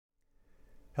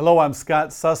Hello, I'm Scott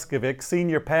Suskovic,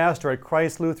 Senior Pastor at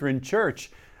Christ Lutheran Church.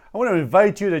 I want to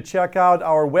invite you to check out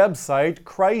our website,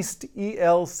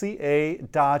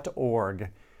 christelca.org.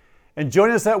 And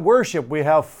join us at worship. We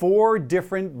have 4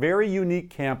 different, very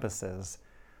unique campuses.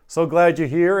 So glad you're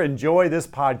here. Enjoy this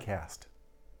podcast.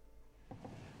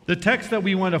 The text that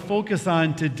we want to focus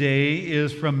on today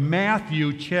is from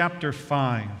Matthew chapter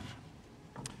 5.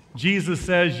 Jesus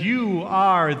says, "You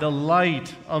are the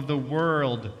light of the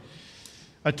world.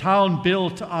 A town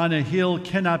built on a hill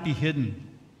cannot be hidden.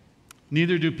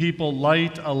 Neither do people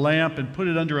light a lamp and put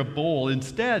it under a bowl.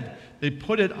 Instead, they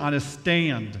put it on a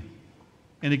stand,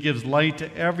 and it gives light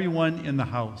to everyone in the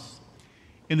house.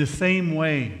 In the same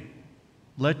way,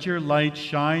 let your light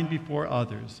shine before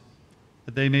others,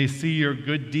 that they may see your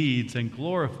good deeds and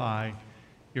glorify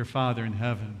your Father in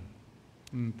heaven."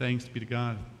 And thanks be to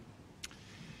God.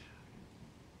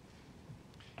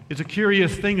 It's a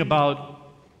curious thing about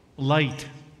light,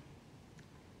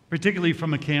 particularly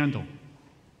from a candle,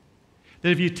 that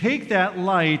if you take that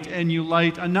light and you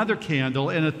light another candle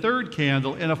and a third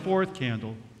candle and a fourth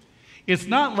candle, it's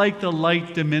not like the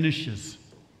light diminishes.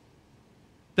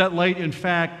 That light, in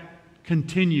fact,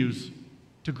 continues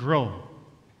to grow.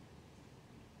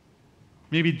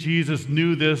 Maybe Jesus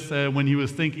knew this when he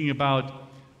was thinking about,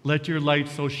 let your light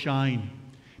so shine.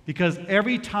 Because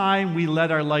every time we let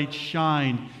our light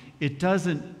shine, it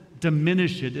doesn't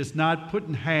diminish it. It's not put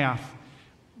in half,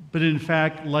 but in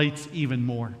fact lights even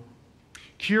more.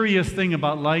 Curious thing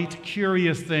about light,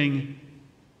 curious thing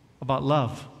about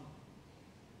love.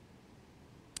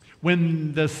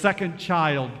 When the second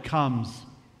child comes,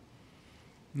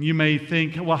 you may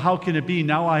think, well, how can it be?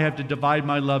 Now I have to divide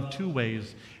my love 2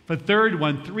 ways. A third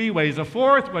one, 3 ways. A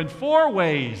fourth one, 4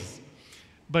 ways.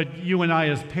 But you and I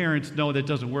as parents know that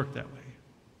doesn't work that way.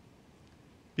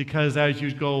 Because as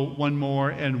you go one more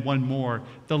and one more,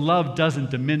 the love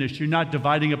doesn't diminish. You're not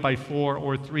dividing it by 4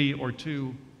 or 3 or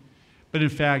 2. But in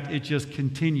fact, it just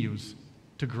continues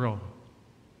to grow.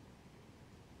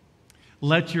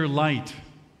 Let your light,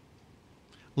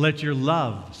 let your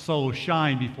love so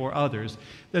shine before others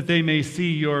that they may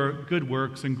see your good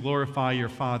works and glorify your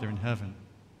Father in heaven.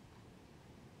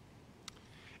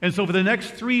 And so for the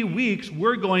next 3 weeks,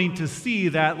 we're going to see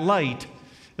that light,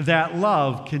 that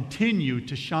love continue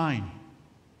to shine.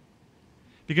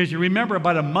 Because you remember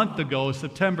about a month ago,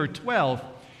 September 12th,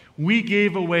 we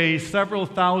gave away several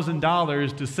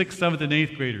 $1,000s to 6th, 7th, and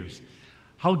 8th graders.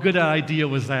 How good an idea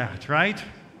was that, right?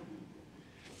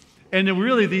 And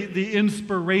really the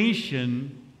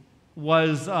inspiration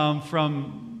was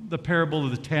from the parable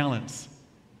of the talents,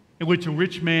 in which a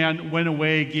rich man went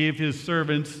away, gave his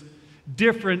servants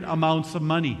different amounts of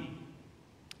money.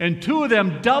 And 2 of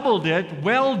them doubled it.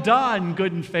 Well done,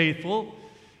 good and faithful.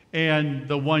 And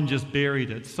the one just buried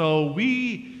it. So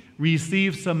we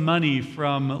received some money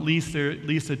from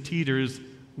Lisa Teeter's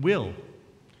will.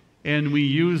 And we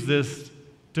use this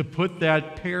to put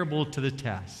that parable to the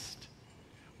test.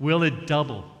 Will it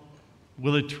double?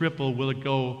 Will it triple? Will it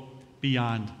go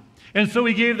beyond? And so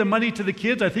we gave the money to the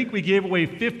kids. I think we gave away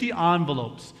 50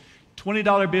 envelopes.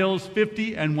 $20 bills,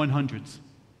 50 and 100s.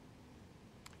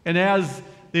 And as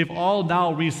they've all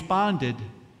now responded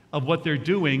of what they're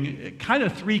doing, kind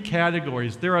of 3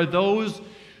 categories. There are those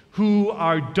who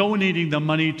are donating the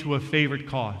money to a favorite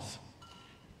cause,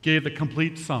 gave the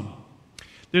complete sum.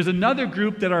 There's another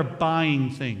group that are buying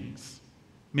things,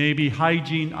 maybe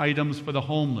hygiene items for the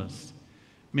homeless,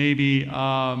 maybe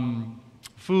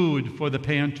food for the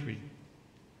pantry,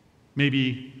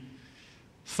 maybe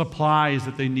supplies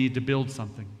that they need to build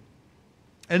something.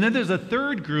 And then there's a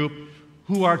third group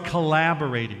who are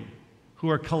collaborating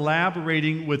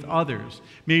with others,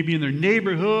 maybe in their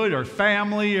neighborhood or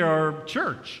family or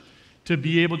church, to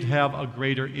be able to have a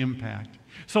greater impact.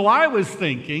 So I was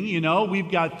thinking,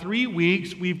 we've got 3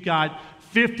 weeks, we've got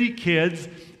 50 kids.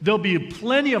 There'll be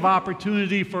plenty of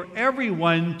opportunity for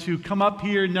everyone to come up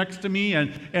here next to me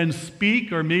and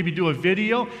speak or maybe do a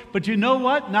video. But you know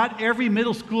what? Not every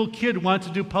middle school kid wants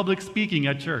to do public speaking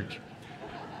at church.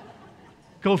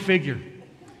 Go figure.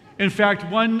 In fact,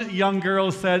 one young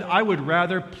girl said, I would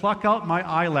rather pluck out my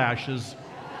eyelashes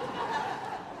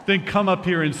than come up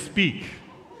here and speak.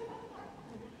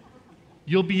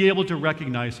 You'll be able to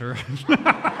recognize her.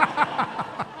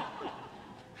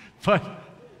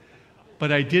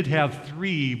 But I did have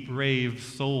 3 brave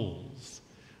souls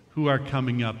who are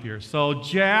coming up here. So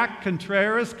Jack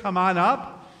Contreras, come on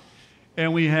up.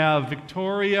 And we have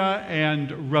Victoria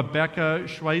and Rebecca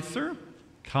Schweitzer.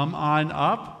 Come on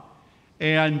up.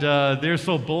 And they're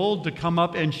so bold to come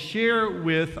up and share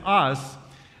with us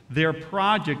their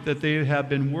project that they have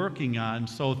been working on.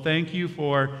 So thank you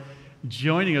for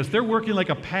joining us. They're working like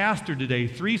a pastor today,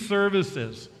 3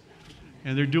 services,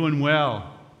 and they're doing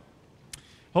well.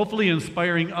 Hopefully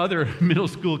inspiring other middle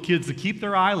school kids to keep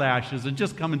their eyelashes and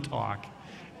just come and talk,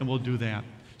 and we'll do that.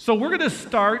 So we're going to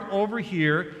start over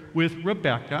here with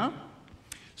Rebecca.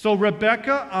 So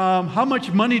Rebecca, how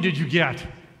much money did you get?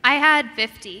 I had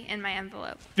 $50 in my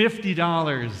envelope.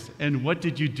 $50. And what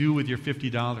did you do with your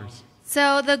 $50?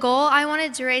 So the goal I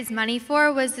wanted to raise money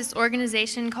for was this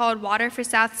organization called Water for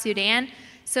South Sudan.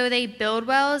 So they build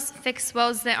wells, fix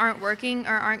wells that aren't working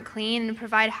or aren't clean, and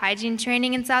provide hygiene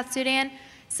training in South Sudan.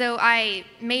 So I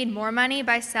made more money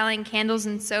by selling candles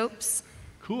and soaps.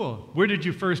 Cool. Where did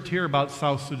you first hear about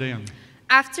South Sudan?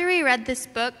 After we read this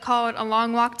book called A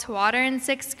Long Walk to Water in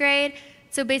 6th grade,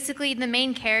 so basically the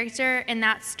main character in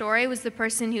that story was the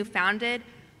person who founded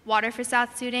Water for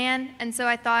South Sudan, and so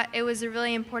I thought it was a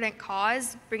really important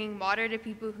cause, bringing water to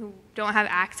people who don't have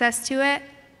access to it.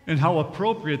 And how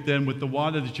appropriate then with the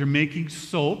water that you're making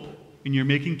soap and you're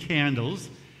making candles.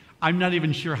 I'm not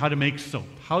even sure how to make soap.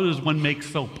 How does one make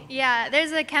soap? Yeah,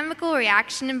 there's a chemical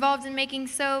reaction involved in making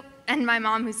soap, and my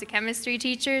mom, who's a chemistry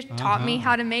teacher, taught me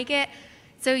how to make it.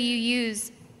 So you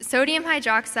use sodium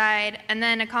hydroxide and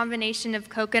then a combination of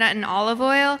coconut and olive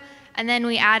oil, and then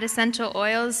we add essential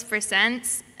oils for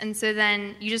scents, and so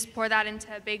then you just pour that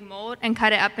into a big mold and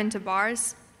cut it up into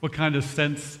bars. What kind of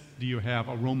scents do you have,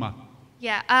 aroma?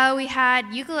 Yeah, we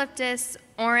had eucalyptus,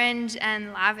 orange,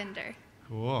 and lavender.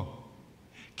 Cool.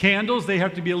 Candles, they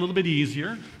have to be a little bit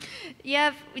easier.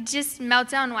 Yeah, we just melt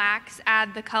down wax,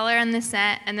 add the color and the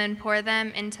scent, and then pour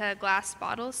them into glass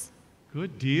bottles.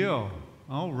 Good deal.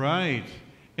 All right.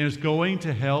 And it's going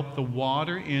to help the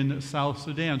water in South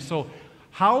Sudan. So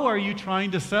how are you trying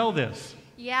to sell this?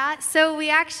 Yeah, so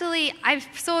I've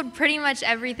sold pretty much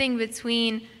everything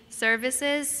between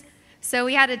services. So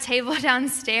we had a table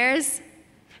downstairs.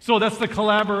 So that's the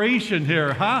collaboration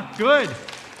here, huh? Good,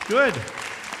 good.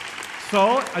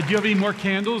 So, do you have any more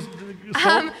candles?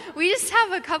 We just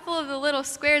have a couple of the little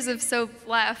squares of soap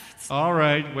left. All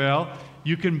right, well,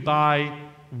 you can buy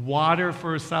Water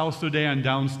for South Sudan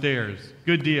downstairs.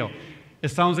 Good deal. It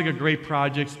sounds like a great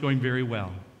project. It's going very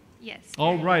well. Yes.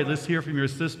 All right, let's hear from your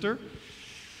sister.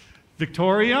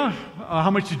 Victoria,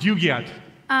 how much did you get?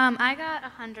 I got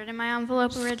 $100 in my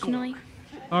envelope originally.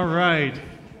 All right,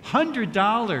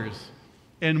 $100.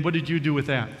 And what did you do with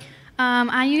that?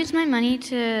 I used my money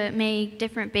to make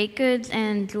different baked goods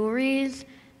and jewelries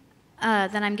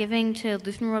that I'm giving to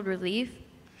Lutheran World Relief.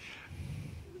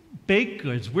 Baked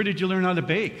goods. Where did you learn how to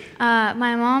bake?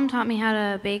 My mom taught me how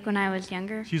to bake when I was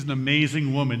younger. She's an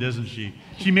amazing woman, isn't she?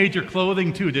 She made your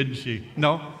clothing too, didn't she?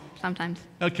 No? Sometimes.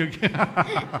 Okay.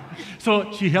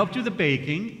 So she helped you with the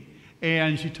baking,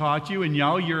 and she taught you, and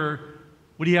now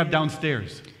what do you have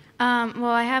downstairs? Well,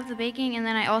 I have the baking, and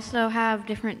then I also have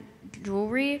different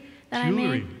jewelry that I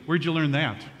made. Where'd you learn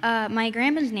that? My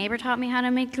grandma's neighbor taught me how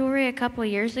to make jewelry a couple of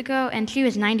years ago, and she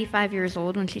was 95 years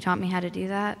old when she taught me how to do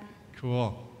that.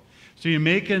 Cool. So you're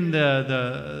making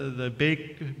the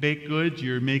baked goods,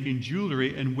 you're making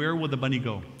jewelry, and where will the money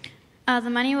go? The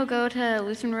money will go to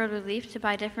Lutheran World Relief to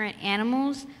buy different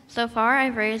animals. So far,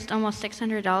 I've raised almost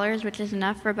 $600, which is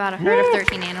enough for about a herd of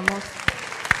 13 animals.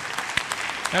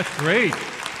 That's great.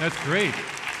 That's great.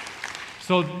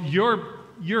 So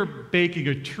you're baking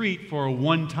a treat for a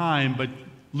one-time, but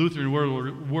Lutheran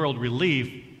World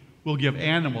Relief will give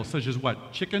animals, such as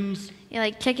what, chickens? Yeah,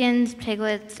 like chickens,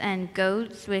 piglets, and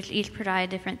goats, which each provide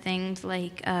different things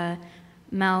like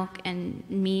milk and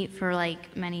meat for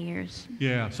like many years.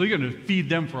 Yeah, so you're going to feed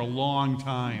them for a long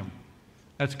time.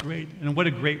 That's great. And what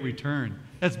a great return.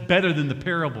 That's better than the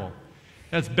parable.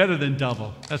 That's better than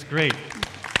double. That's great.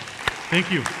 Thank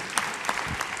you.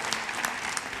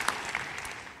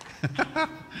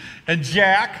 And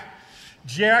Jack,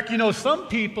 you know, some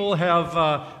people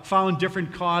have found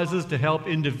different causes to help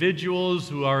individuals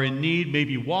who are in need,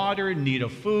 maybe water, need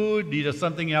of food, need of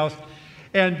something else.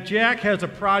 And Jack has a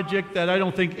project that I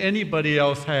don't think anybody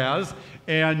else has,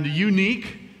 and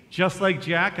unique, just like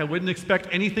Jack. I wouldn't expect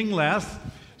anything less.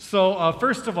 So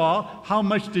first of all, how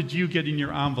much did you get in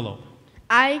your envelope?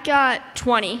 I got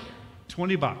 20.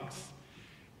 $20.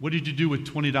 What did you do with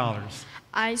 $20?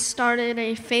 I started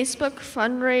a Facebook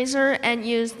fundraiser and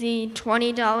used the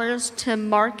 $20 to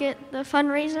market the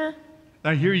fundraiser.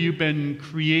 I hear you've been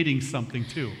creating something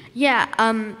too.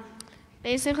 Yeah,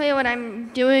 basically what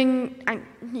I'm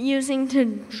using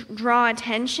to draw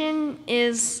attention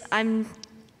is I'm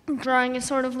drawing a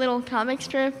sort of little comic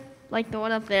strip like the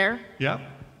one up there. Yep.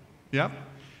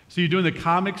 So you're doing the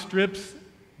comic strips,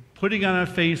 putting on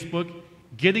Facebook,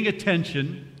 getting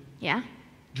attention. Yeah.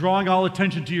 Drawing all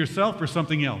attention to yourself or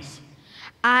something else?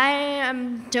 I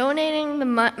am donating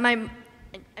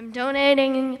I'm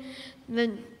donating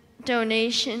the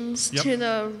donations Yep. to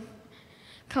the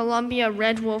Columbia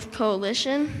Red Wolf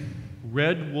Coalition.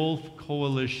 Red Wolf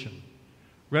Coalition.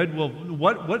 Red Wolf.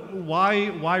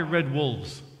 Why Red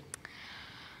Wolves?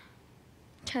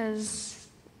 Because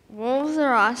wolves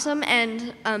are awesome,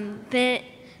 and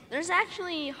there's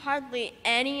actually hardly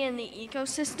any in the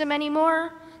ecosystem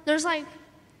anymore. There's like,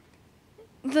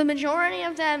 the majority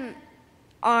of them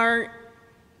are,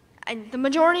 and the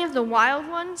majority of the wild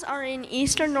ones are in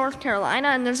eastern North Carolina,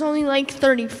 and there's only like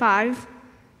 35.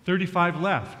 35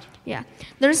 left. Yeah.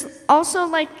 There's also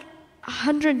like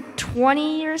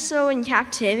 120 or so in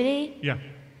captivity. Yeah.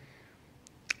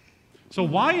 So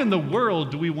why in the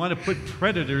world do we want to put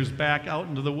predators back out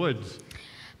into the woods?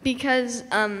 Because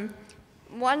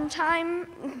one time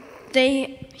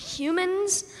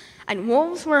humans and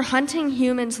wolves were hunting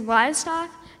humans' livestock,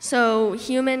 so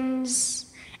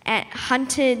humans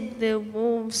hunted the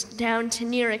wolves down to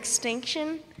near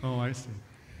extinction. Oh, I see.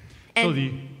 And So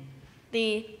the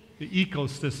the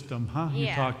ecosystem, huh? You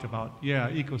Yeah. talked about. Yeah,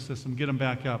 ecosystem, get them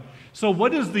back up. So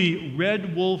what does the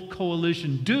Red Wolf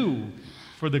Coalition do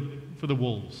for the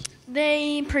wolves?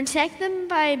 They protect them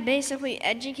by basically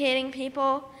educating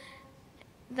people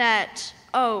that,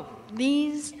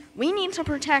 we need to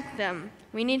protect them.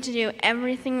 We need to do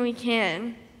everything we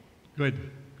can. Good,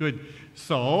 good.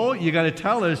 So you got to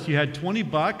tell us you had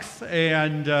 $20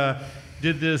 and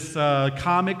did this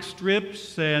comic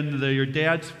strips and your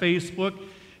dad's Facebook.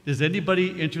 Is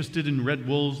anybody interested in red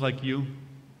wolves like you?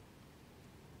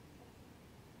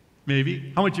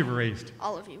 Maybe. How much have you raised?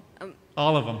 All of you.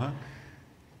 All of them, huh?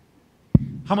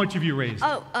 How much have you raised?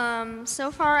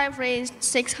 So far I've raised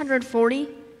 $640.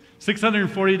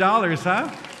 $640, huh?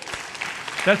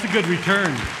 That's a good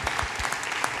return.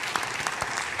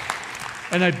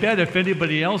 And I bet if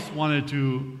anybody else wanted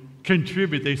to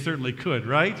contribute, they certainly could,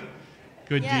 right?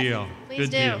 Good Yes, deal. please Good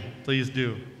do. deal. Please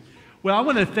do. Well, I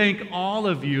want to thank all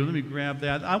of you. Let me grab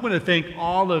that. I want to thank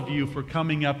all of you for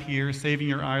coming up here, saving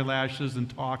your eyelashes, and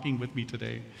talking with me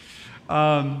today.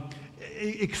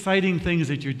 Exciting things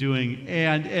that you're doing,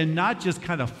 and not just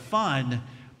kind of fun,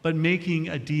 but making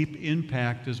a deep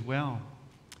impact as well.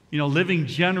 You know, living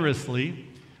generously,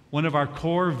 one of our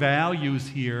core values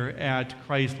here at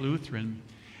Christ Lutheran.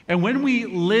 And when we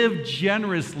live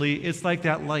generously, it's like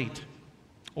that light,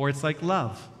 or it's like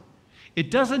love.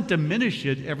 It doesn't diminish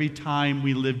it every time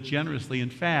we live generously. In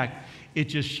fact, it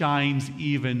just shines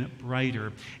even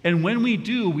brighter. And when we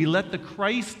do, we let the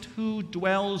Christ who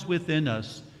dwells within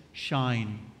us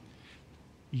shine.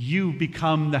 You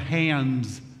become the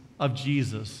hands of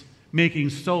Jesus, making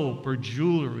soap or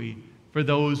jewelry for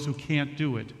those who can't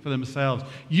do it for themselves.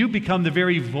 You become the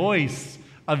very voice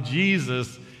of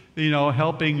Jesus,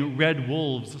 helping red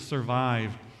wolves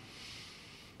survive.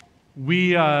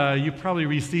 You probably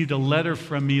received a letter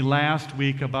from me last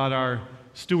week about our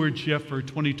stewardship for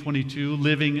 2022,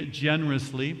 living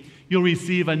generously. You'll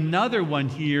receive another one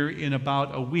here in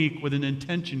about a week with an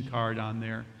intention card on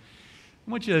there.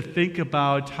 I want you to think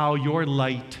about how your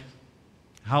light,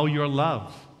 how your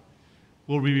love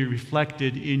will be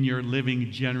reflected in your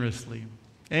living generously.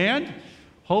 And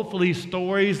hopefully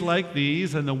stories like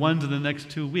these and the ones in the next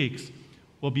 2 weeks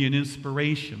will be an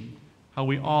inspiration how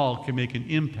we all can make an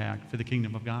impact for the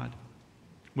kingdom of God.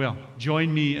 Well,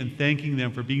 join me in thanking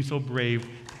them for being so brave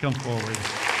to come forward.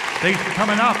 Thanks for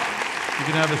coming up. You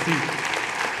can have a seat.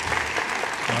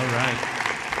 All right.